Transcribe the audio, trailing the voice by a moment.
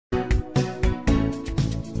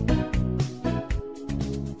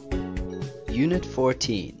Unit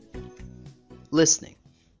 14. Listening.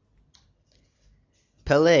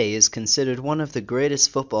 Pelé is considered one of the greatest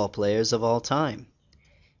football players of all time.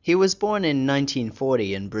 He was born in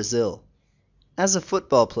 1940 in Brazil. As a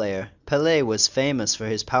football player, Pelé was famous for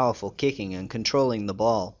his powerful kicking and controlling the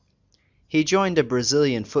ball. He joined a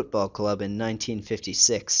Brazilian football club in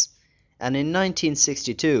 1956, and in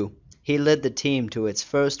 1962 he led the team to its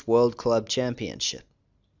first World Club Championship.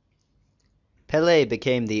 Pelé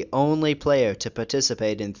became the only player to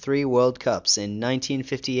participate in 3 World Cups in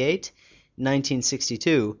 1958,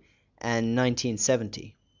 1962, and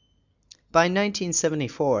 1970. By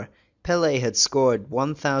 1974, Pelé had scored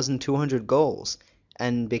 1,200 goals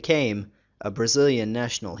and became a Brazilian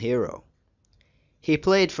national hero. He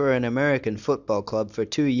played for an American football club for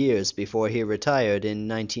 2 years before he retired in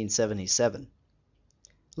 1977.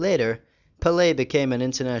 Later, Pelé became an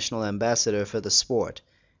international ambassador for the sport,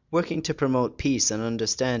 working to promote peace and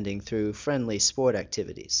understanding through friendly sport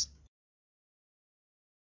activities.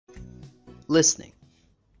 Listening.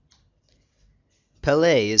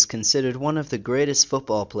 Pelé is considered one of the greatest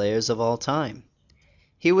football players of all time.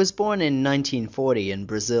 He was born in 1940 in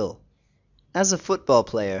Brazil. As a football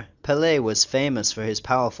player, Pelé was famous for his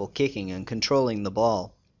powerful kicking and controlling the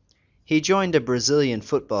ball. He joined a Brazilian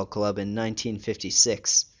football club in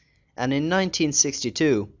 1956, and in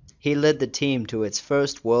 1962 he led the team to its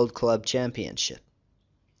first World Club Championship.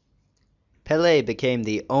 Pelé became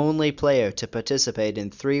the only player to participate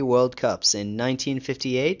in 3 World Cups in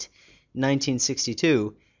 1958,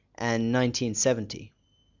 1962, and 1970.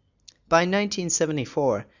 By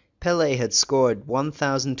 1974, Pelé had scored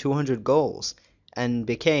 1,200 goals and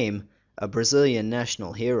became a Brazilian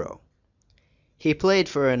national hero. He played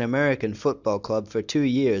for an American football club for 2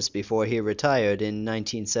 years before he retired in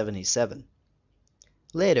 1977.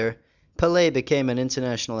 Later, Pelé became an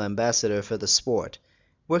international ambassador for the sport,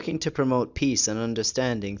 working to promote peace and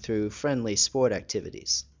understanding through friendly sport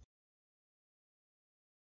activities.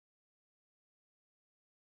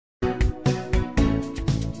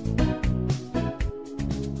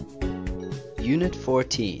 Unit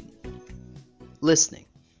 14. Listening.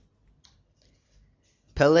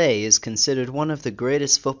 Pelé is considered one of the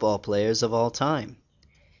greatest football players of all time.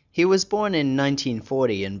 He was born in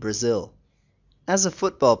 1940 in Brazil. As a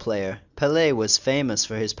football player, Pelé was famous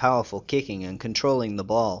for his powerful kicking and controlling the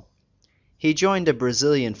ball. He joined a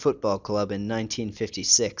Brazilian football club in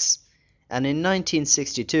 1956, and in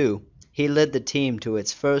 1962 he led the team to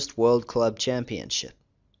its first World Club Championship.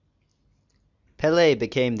 Pelé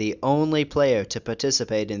became the only player to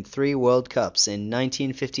participate in 3 World Cups in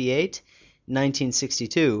 1958,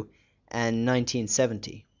 1962, and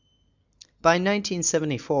 1970. By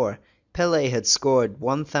 1974, Pelé had scored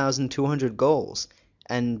 1,200 goals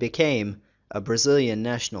and became a Brazilian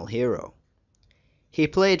national hero. He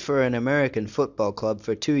played for an American football club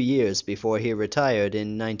for 2 years before he retired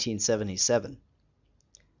in 1977.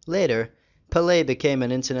 Later, Pelé became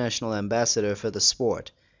an international ambassador for the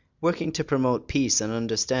sport, working to promote peace and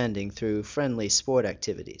understanding through friendly sport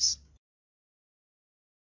activities.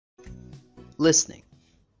 Listening.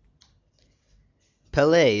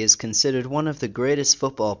 Pelé is considered one of the greatest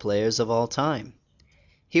football players of all time.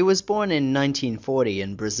 He was born in 1940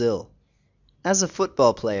 in Brazil. As a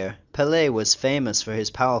football player, Pelé was famous for his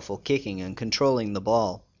powerful kicking and controlling the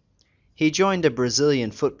ball. He joined a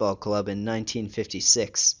Brazilian football club in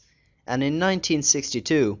 1956, and in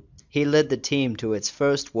 1962 he led the team to its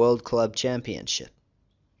first World Club Championship.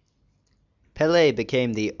 Pelé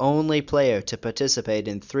became the only player to participate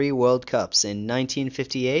in 3 World Cups in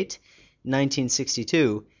 1958,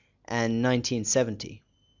 1962, and 1970.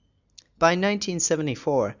 By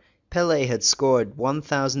 1974, Pelé had scored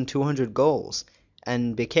 1,200 goals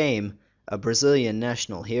and became a Brazilian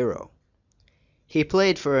national hero. He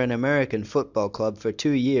played for an American football club for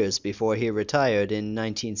 2 years before he retired in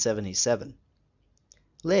 1977.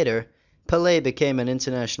 Later, Pelé became an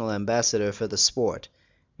international ambassador for the sport,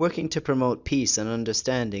 working to promote peace and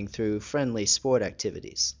understanding through friendly sport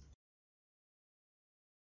activities.